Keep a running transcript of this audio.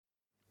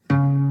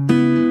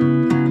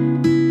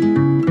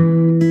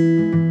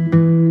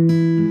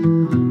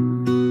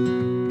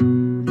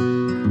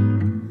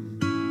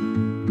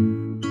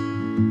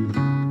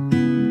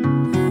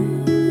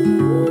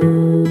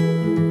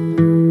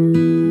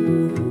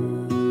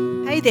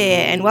Hey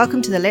there, and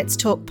welcome to the Let's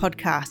Talk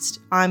podcast.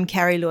 I'm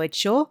Carrie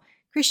Lloyd-Shaw,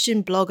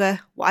 Christian blogger,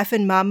 wife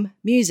and mum,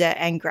 muser,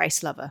 and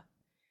grace lover.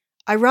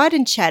 I write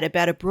and chat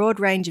about a broad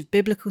range of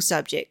biblical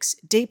subjects,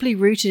 deeply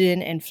rooted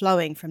in and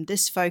flowing from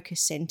this focus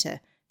centre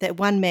that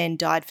one man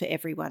died for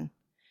everyone.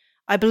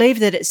 I believe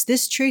that it's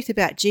this truth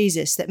about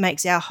Jesus that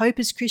makes our hope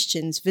as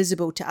Christians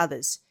visible to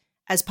others,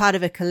 as part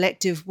of a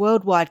collective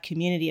worldwide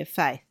community of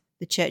faith,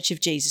 the Church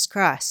of Jesus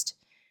Christ.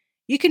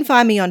 You can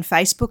find me on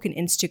Facebook and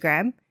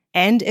Instagram,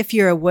 and if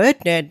you're a word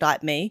nerd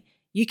like me,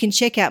 you can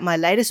check out my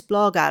latest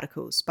blog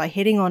articles by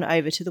heading on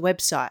over to the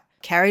website,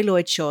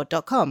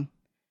 carrielloydshaw.com.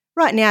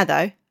 Right now,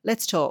 though,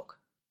 let's talk.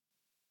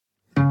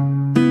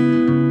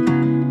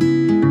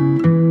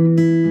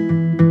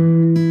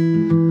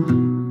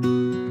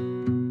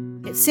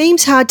 It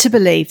seems hard to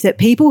believe that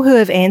people who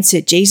have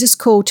answered Jesus'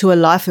 call to a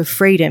life of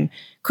freedom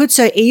could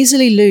so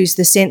easily lose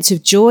the sense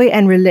of joy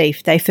and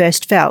relief they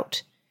first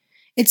felt.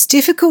 It's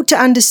difficult to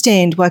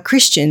understand why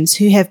Christians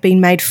who have been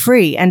made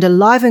free and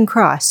alive in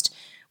Christ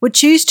would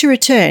choose to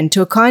return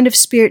to a kind of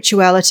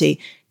spirituality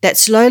that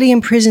slowly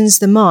imprisons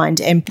the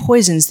mind and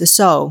poisons the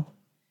soul.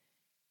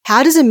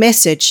 How does a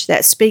message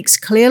that speaks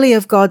clearly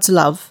of God's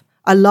love,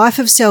 a life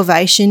of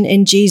salvation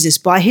in Jesus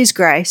by His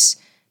grace,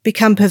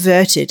 become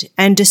perverted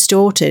and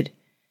distorted,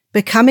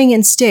 becoming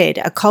instead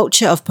a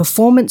culture of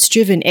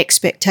performance-driven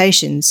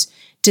expectations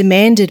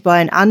demanded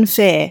by an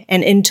unfair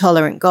and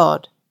intolerant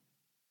God?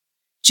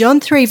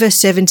 John 3 verse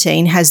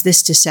 17 has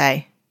this to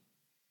say: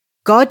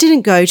 God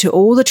didn't go to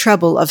all the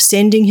trouble of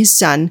sending His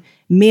Son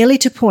merely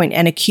to point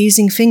an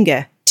accusing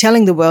finger,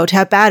 telling the world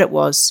how bad it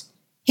was.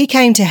 He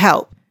came to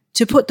help,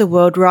 to put the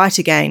world right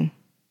again.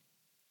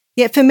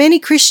 Yet for many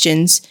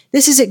Christians,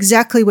 this is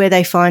exactly where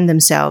they find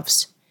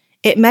themselves.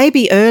 It may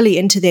be early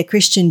into their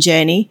Christian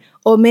journey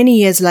or many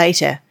years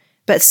later,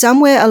 but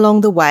somewhere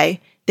along the way,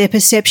 their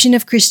perception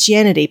of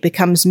Christianity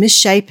becomes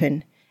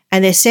misshapen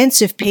and their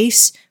sense of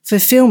peace,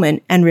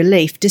 fulfillment, and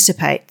relief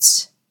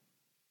dissipates.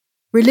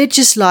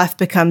 Religious life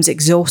becomes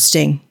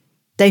exhausting.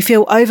 They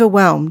feel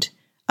overwhelmed,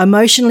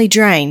 emotionally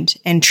drained,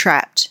 and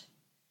trapped.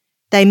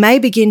 They may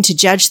begin to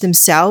judge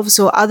themselves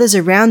or others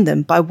around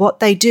them by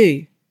what they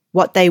do,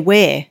 what they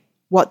wear,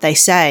 what they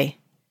say.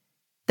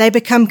 They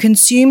become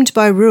consumed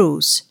by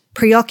rules,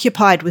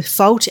 preoccupied with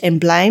fault and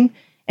blame,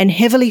 and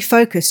heavily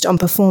focused on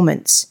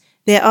performance,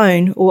 their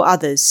own or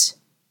others.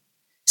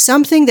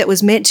 Something that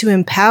was meant to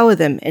empower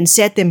them and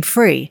set them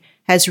free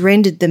has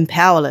rendered them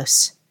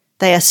powerless.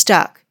 They are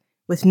stuck,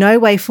 with no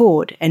way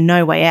forward and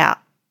no way out.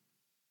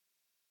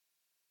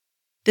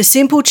 The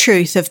simple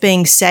truth of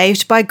being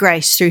saved by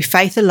grace through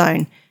faith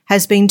alone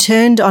has been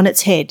turned on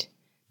its head,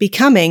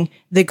 becoming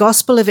the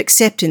gospel of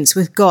acceptance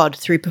with God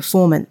through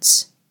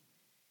performance.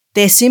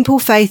 Their simple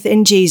faith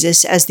in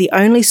Jesus as the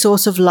only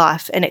source of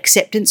life and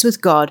acceptance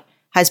with God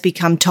has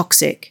become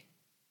toxic.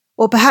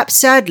 Or perhaps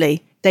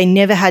sadly, they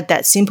never had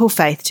that simple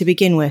faith to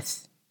begin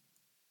with.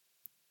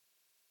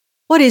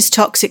 What is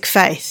toxic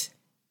faith?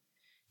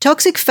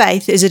 Toxic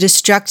faith is a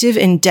destructive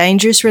and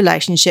dangerous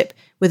relationship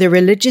with a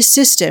religious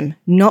system,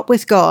 not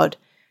with God,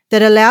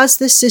 that allows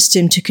this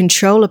system to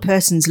control a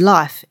person's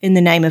life in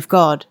the name of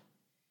God.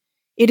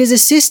 It is a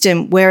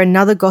system where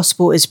another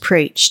gospel is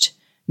preached,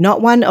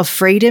 not one of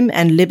freedom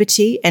and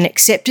liberty and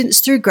acceptance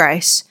through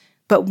grace,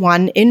 but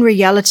one in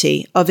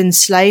reality of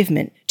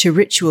enslavement to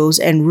rituals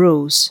and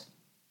rules.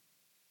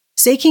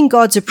 Seeking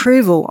God's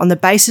approval on the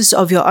basis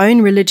of your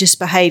own religious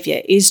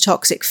behaviour is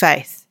toxic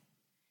faith.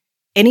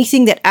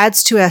 Anything that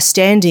adds to our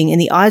standing in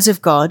the eyes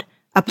of God,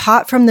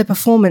 apart from the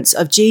performance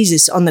of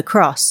Jesus on the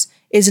cross,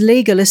 is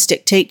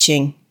legalistic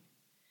teaching.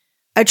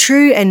 A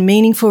true and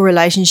meaningful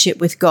relationship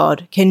with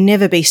God can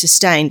never be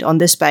sustained on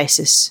this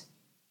basis.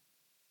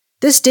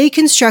 This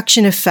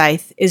deconstruction of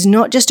faith is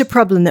not just a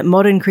problem that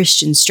modern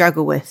Christians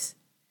struggle with.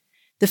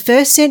 The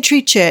first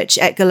century church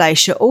at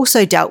Galatia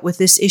also dealt with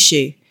this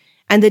issue,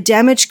 and the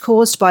damage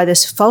caused by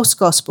this false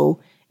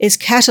gospel is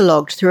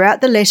catalogued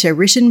throughout the letter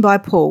written by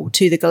Paul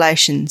to the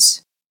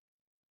Galatians.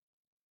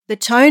 The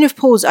tone of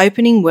Paul's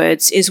opening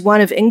words is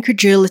one of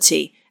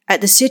incredulity at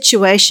the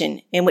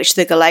situation in which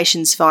the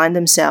Galatians find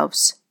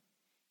themselves.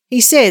 He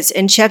says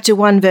in chapter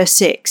 1 verse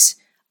 6,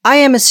 "I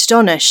am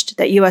astonished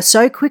that you are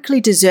so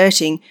quickly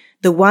deserting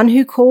the one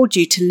who called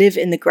you to live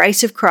in the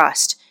grace of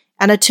Christ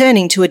and are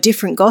turning to a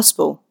different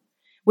gospel,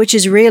 which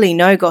is really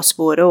no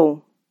gospel at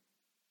all."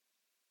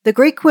 The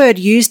Greek word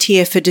used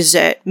here for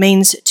desert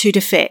means to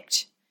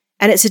defect,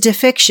 and it's a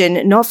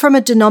defection not from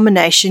a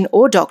denomination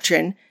or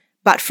doctrine,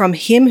 but from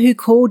Him who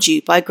called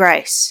you by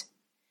grace.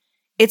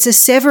 It's a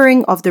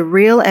severing of the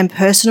real and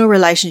personal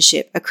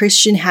relationship a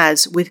Christian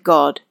has with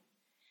God,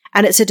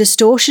 and it's a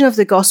distortion of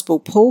the gospel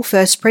Paul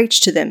first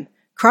preached to them,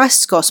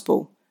 Christ's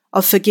gospel,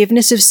 of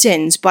forgiveness of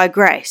sins by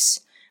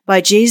grace,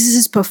 by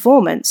Jesus'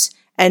 performance,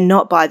 and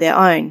not by their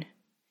own.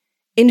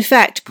 In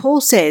fact,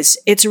 Paul says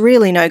it's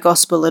really no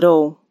gospel at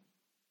all.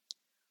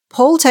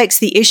 Paul takes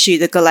the issue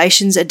the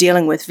Galatians are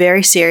dealing with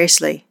very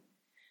seriously.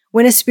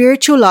 When a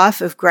spiritual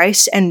life of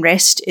grace and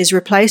rest is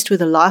replaced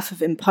with a life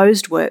of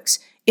imposed works,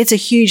 it's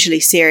a hugely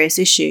serious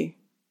issue.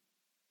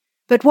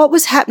 But what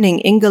was happening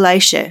in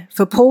Galatia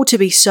for Paul to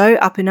be so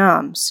up in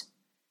arms?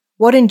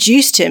 What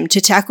induced him to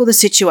tackle the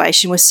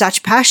situation with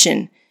such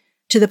passion,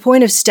 to the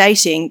point of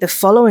stating the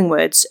following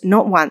words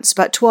not once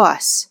but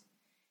twice?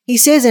 He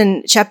says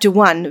in chapter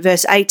 1,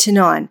 verse 8 to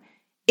 9,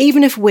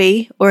 "Even if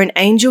we or an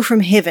angel from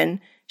heaven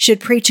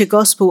should preach a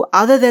gospel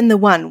other than the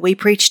one we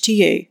preach to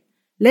you,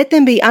 let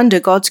them be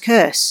under God's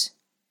curse.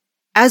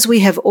 As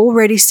we have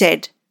already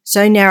said,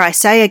 so now I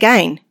say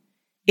again,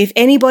 if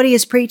anybody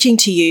is preaching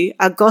to you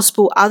a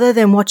gospel other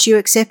than what you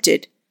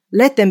accepted,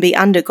 let them be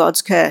under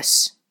God's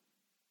curse."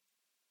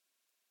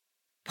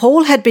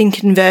 Paul had been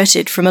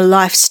converted from a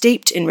life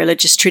steeped in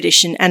religious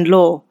tradition and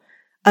law,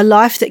 a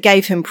life that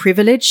gave him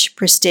privilege,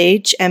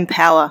 prestige, and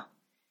power.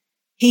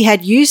 He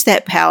had used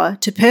that power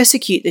to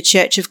persecute the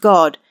Church of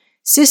God,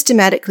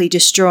 systematically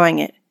destroying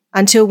it,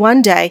 until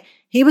one day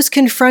he was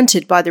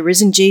confronted by the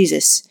risen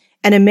Jesus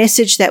and a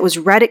message that was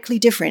radically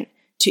different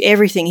to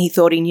everything he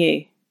thought he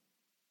knew.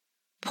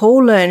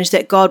 Paul learned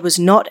that God was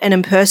not an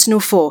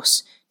impersonal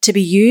force to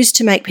be used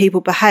to make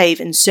people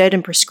behave in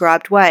certain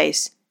prescribed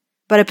ways,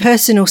 but a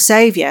personal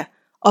Saviour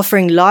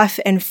offering life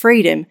and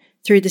freedom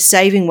through the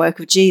saving work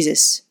of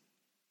Jesus.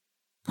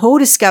 Paul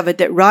discovered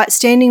that right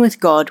standing with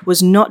God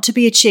was not to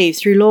be achieved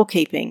through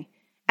law-keeping,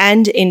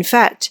 and, in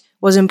fact,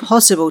 was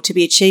impossible to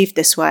be achieved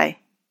this way,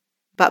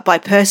 but by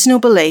personal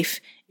belief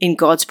in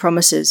God's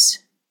promises.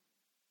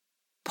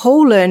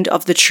 Paul learned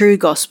of the true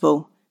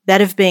gospel,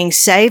 that of being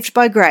saved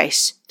by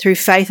grace through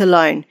faith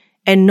alone,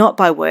 and not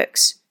by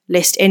works,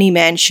 lest any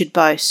man should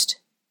boast.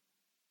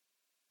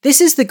 This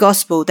is the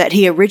gospel that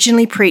he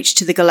originally preached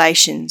to the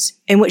Galatians,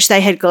 in which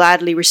they had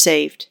gladly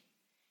received.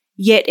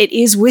 Yet it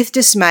is with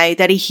dismay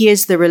that he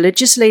hears the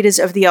religious leaders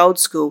of the old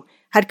school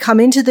had come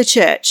into the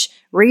church,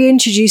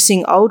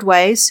 reintroducing old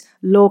ways,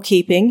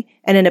 law-keeping,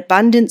 and an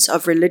abundance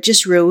of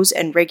religious rules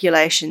and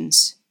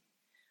regulations.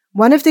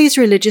 One of these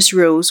religious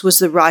rules was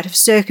the rite of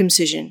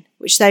circumcision,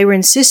 which they were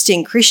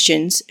insisting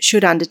Christians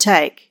should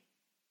undertake.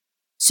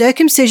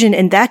 Circumcision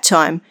in that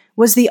time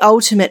was the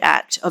ultimate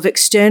act of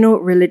external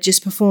religious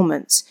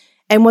performance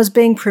and was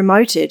being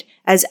promoted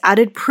as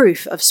added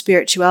proof of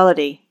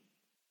spirituality.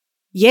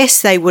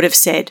 Yes, they would have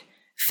said,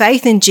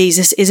 faith in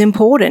Jesus is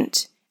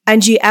important,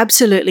 and you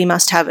absolutely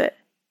must have it.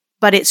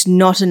 But it's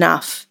not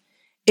enough.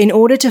 In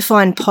order to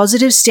find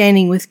positive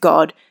standing with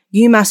God,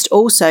 you must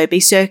also be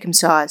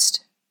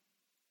circumcised.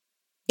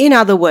 In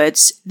other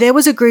words, there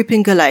was a group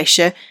in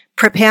Galatia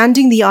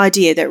propounding the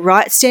idea that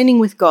right standing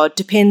with God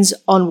depends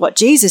on what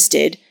Jesus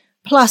did,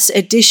 plus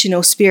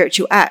additional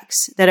spiritual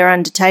acts that are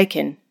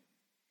undertaken.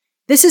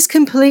 This is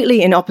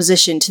completely in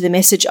opposition to the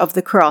message of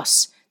the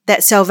cross,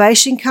 that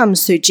salvation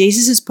comes through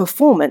Jesus'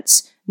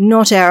 performance,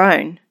 not our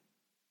own.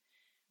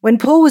 When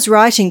Paul was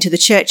writing to the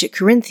church at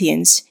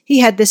Corinthians, he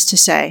had this to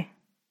say,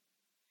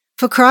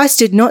 "For Christ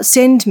did not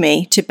send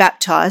me to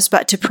baptize,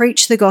 but to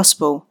preach the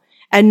gospel,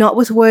 and not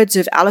with words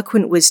of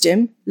eloquent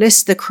wisdom,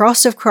 lest the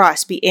cross of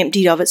Christ be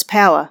emptied of its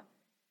power.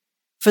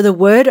 For the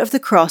word of the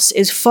cross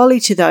is folly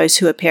to those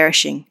who are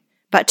perishing,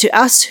 but to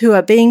us who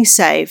are being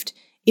saved,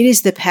 it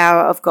is the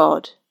power of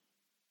God."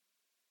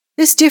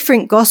 This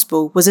different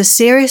gospel was a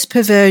serious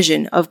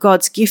perversion of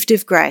God's gift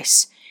of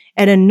grace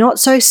and a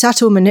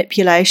not-so-subtle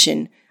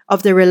manipulation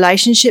of the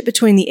relationship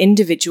between the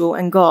individual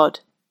and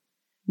God.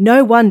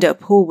 No wonder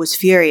Paul was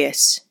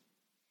furious.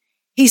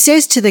 He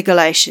says to the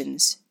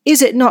Galatians,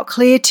 "Is it not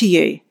clear to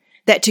you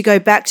that to go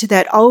back to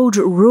that old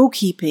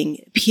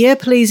rule-keeping,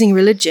 peer-pleasing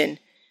religion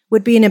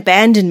would be an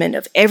abandonment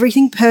of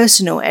everything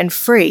personal and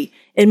free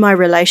in my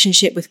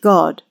relationship with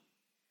God?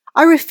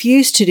 I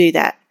refuse to do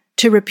that,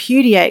 to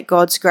repudiate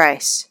God's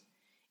grace.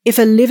 If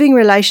a living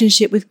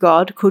relationship with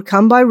God could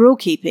come by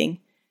rule-keeping,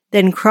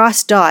 then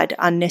Christ died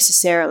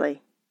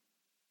unnecessarily."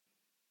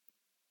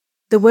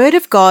 The Word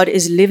of God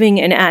is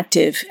living and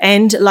active,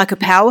 and, like a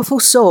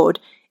powerful sword,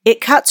 it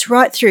cuts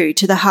right through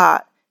to the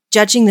heart,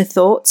 judging the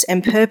thoughts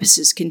and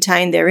purposes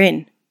contained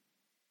therein.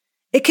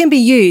 It can be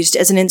used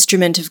as an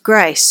instrument of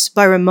grace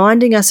by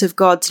reminding us of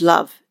God's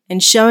love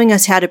and showing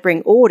us how to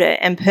bring order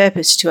and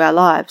purpose to our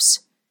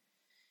lives.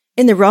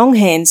 In the wrong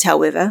hands,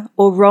 however,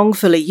 or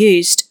wrongfully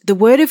used, the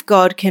Word of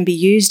God can be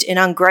used in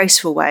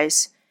ungraceful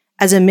ways,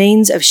 as a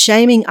means of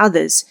shaming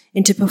others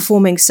into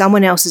performing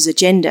someone else's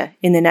agenda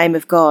in the name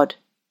of God.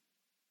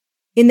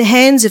 In the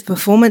hands of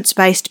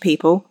performance-based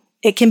people,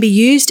 it can be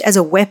used as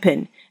a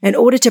weapon in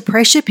order to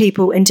pressure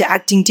people into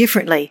acting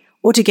differently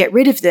or to get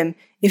rid of them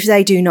if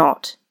they do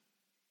not.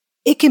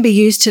 It can be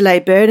used to lay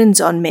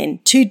burdens on men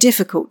too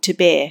difficult to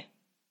bear.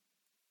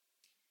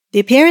 The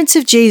appearance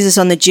of Jesus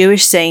on the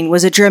Jewish scene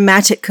was a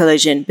dramatic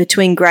collision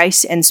between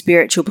grace and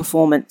spiritual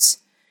performance.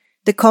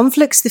 The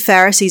conflicts the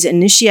Pharisees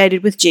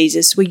initiated with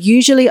Jesus were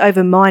usually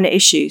over minor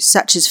issues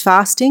such as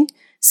fasting,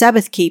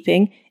 Sabbath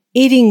keeping,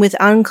 eating with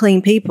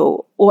unclean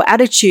people, or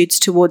attitudes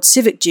towards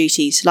civic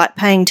duties like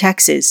paying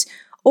taxes,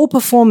 all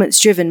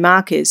performance-driven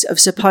markers of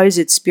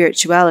supposed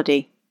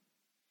spirituality.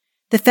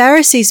 The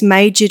Pharisees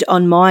majored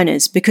on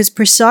minors because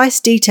precise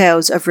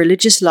details of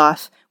religious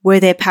life were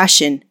their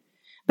passion,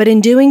 but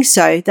in doing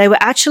so, they were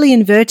actually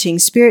inverting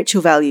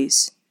spiritual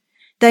values.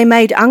 They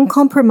made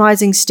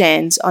uncompromising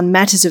stands on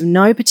matters of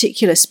no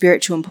particular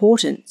spiritual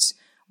importance,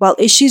 while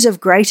issues of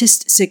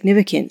greatest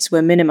significance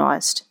were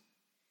minimized.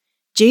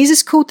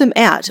 Jesus called them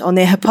out on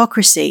their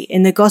hypocrisy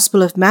in the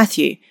Gospel of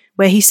Matthew,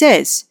 where he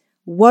says,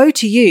 "Woe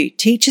to you,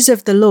 teachers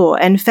of the law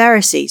and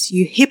Pharisees,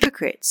 you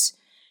hypocrites!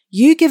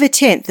 You give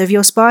 1/10 of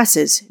your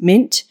spices,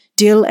 mint,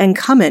 dill, and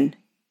cumin,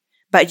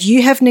 but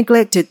you have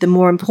neglected the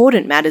more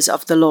important matters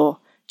of the law,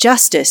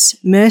 justice,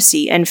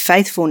 mercy, and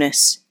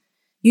faithfulness.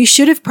 You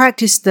should have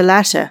practiced the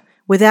latter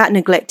without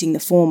neglecting the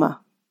former.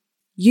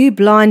 You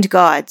blind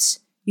guides,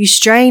 you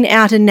strain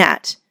out a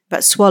gnat,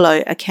 but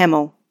swallow a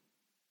camel."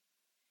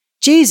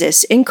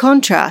 Jesus, in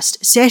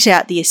contrast, set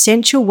out the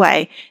essential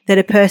way that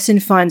a person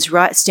finds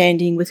right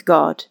standing with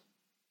God.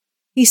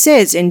 He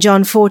says in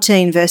John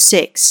 14, verse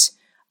 6,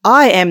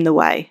 "I am the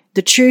way,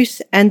 the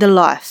truth, and the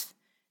life.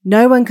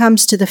 No one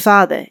comes to the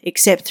Father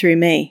except through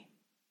me."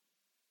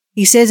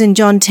 He says in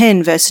John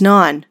 10, verse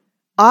 9,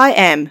 "I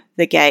am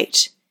the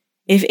gate.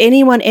 If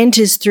anyone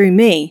enters through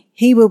me,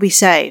 he will be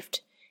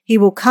saved. He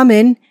will come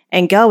in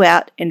and go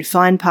out and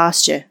find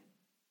pasture."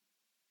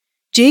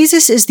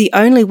 Jesus is the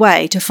only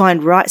way to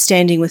find right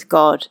standing with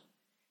God.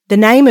 The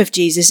name of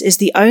Jesus is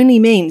the only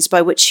means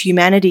by which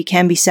humanity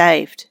can be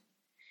saved.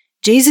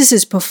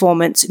 Jesus'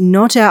 performance,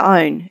 not our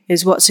own,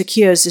 is what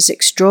secures this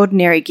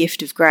extraordinary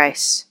gift of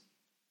grace.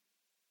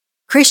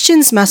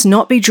 Christians must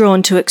not be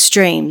drawn to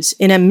extremes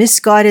in a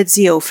misguided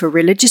zeal for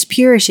religious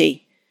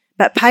purity,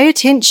 but pay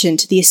attention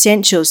to the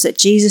essentials that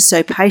Jesus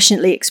so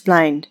patiently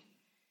explained.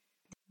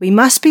 We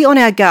must be on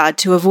our guard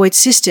to avoid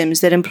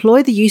systems that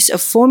employ the use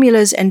of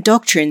formulas and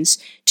doctrines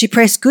to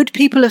press good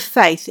people of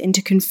faith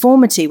into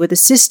conformity with a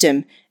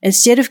system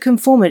instead of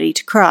conformity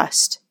to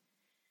Christ.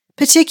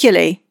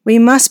 Particularly, we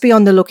must be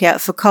on the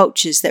lookout for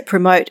cultures that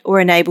promote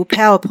or enable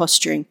power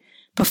posturing,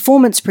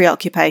 performance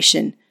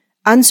preoccupation,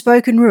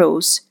 unspoken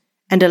rules,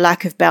 and a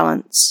lack of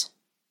balance.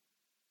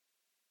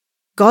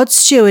 God's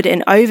steward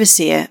and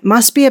overseer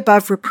must be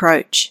above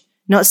reproach,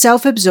 not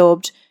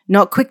self-absorbed,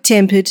 not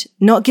quick-tempered,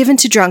 not given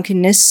to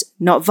drunkenness,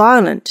 not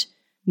violent,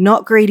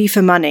 not greedy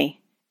for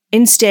money.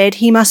 Instead,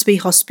 he must be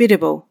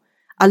hospitable,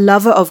 a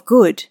lover of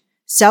good,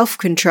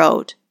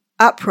 self-controlled,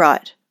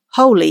 upright,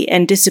 holy,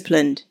 and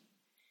disciplined.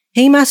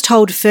 He must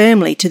hold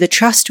firmly to the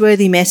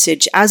trustworthy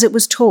message as it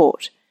was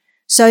taught,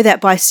 so that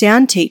by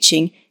sound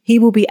teaching he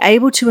will be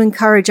able to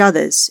encourage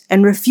others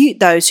and refute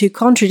those who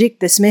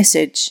contradict this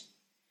message.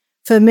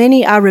 For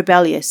many are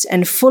rebellious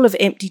and full of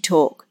empty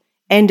talk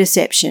and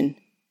deception,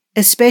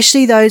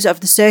 especially those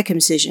of the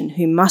circumcision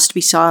who must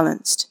be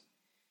silenced.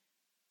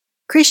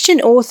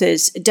 Christian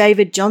authors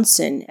David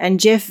Johnson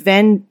and Jeff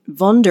Van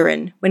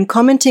Vonderen, when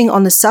commenting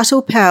on the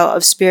subtle power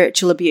of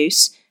spiritual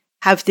abuse,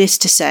 have this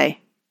to say: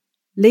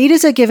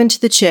 "Leaders are given to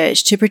the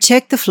church to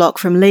protect the flock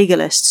from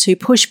legalists who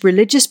push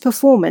religious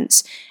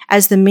performance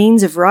as the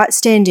means of right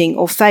standing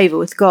or favour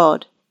with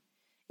God.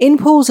 In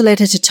Paul's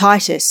letter to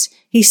Titus,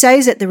 he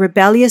says that the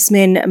rebellious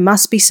men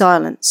must be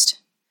silenced.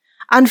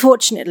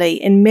 Unfortunately,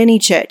 in many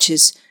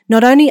churches,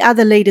 not only are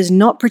the leaders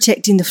not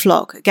protecting the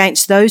flock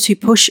against those who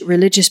push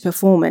religious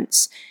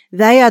performance,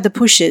 they are the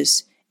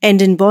pushers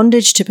and in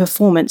bondage to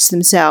performance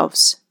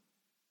themselves."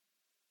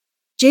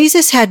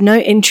 Jesus had no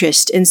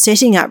interest in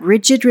setting up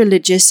rigid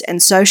religious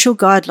and social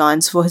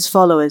guidelines for his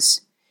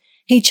followers.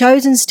 He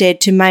chose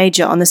instead to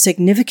major on the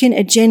significant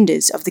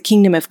agendas of the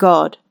kingdom of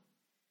God.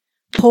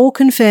 Paul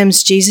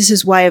confirms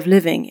Jesus' way of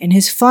living in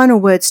his final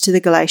words to the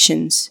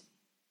Galatians: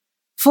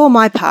 "For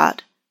my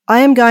part, I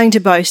am going to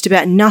boast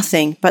about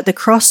nothing but the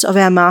cross of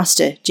our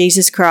Master,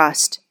 Jesus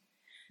Christ.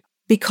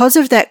 Because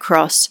of that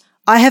cross,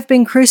 I have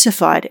been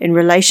crucified in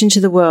relation to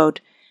the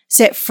world,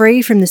 set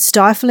free from the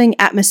stifling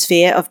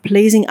atmosphere of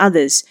pleasing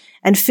others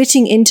and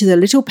fitting into the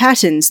little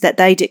patterns that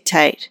they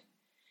dictate.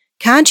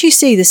 Can't you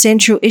see the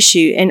central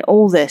issue in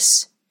all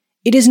this?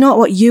 It is not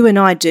what you and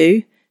I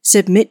do,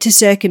 submit to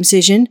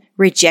circumcision,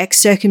 reject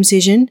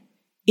circumcision.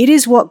 It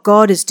is what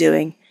God is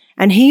doing,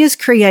 and he is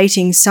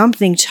creating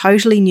something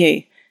totally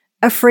new,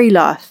 a free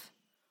life.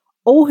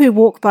 All who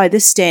walk by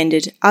this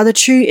standard are the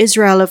true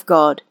Israel of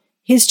God,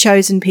 his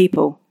chosen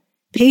people.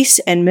 Peace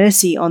and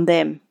mercy on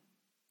them."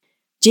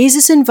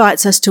 Jesus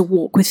invites us to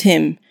walk with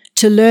him,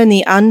 to learn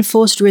the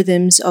unforced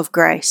rhythms of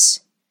grace.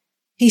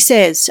 He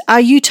says,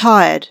 "Are you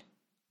tired,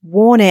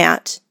 worn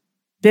out,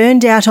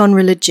 burned out on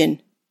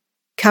religion?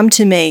 Come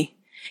to me.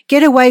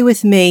 Get away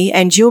with me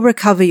and you'll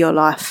recover your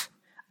life.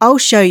 I'll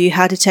show you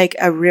how to take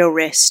a real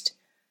rest.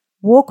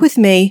 Walk with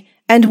me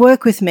and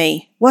work with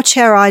me. Watch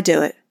how I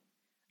do it.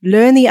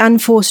 Learn the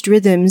unforced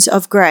rhythms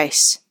of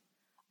grace.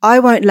 I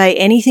won't lay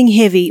anything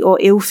heavy or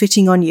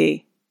ill-fitting on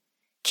you.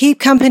 Keep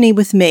company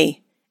with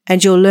me,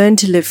 and you'll learn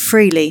to live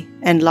freely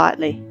and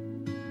lightly."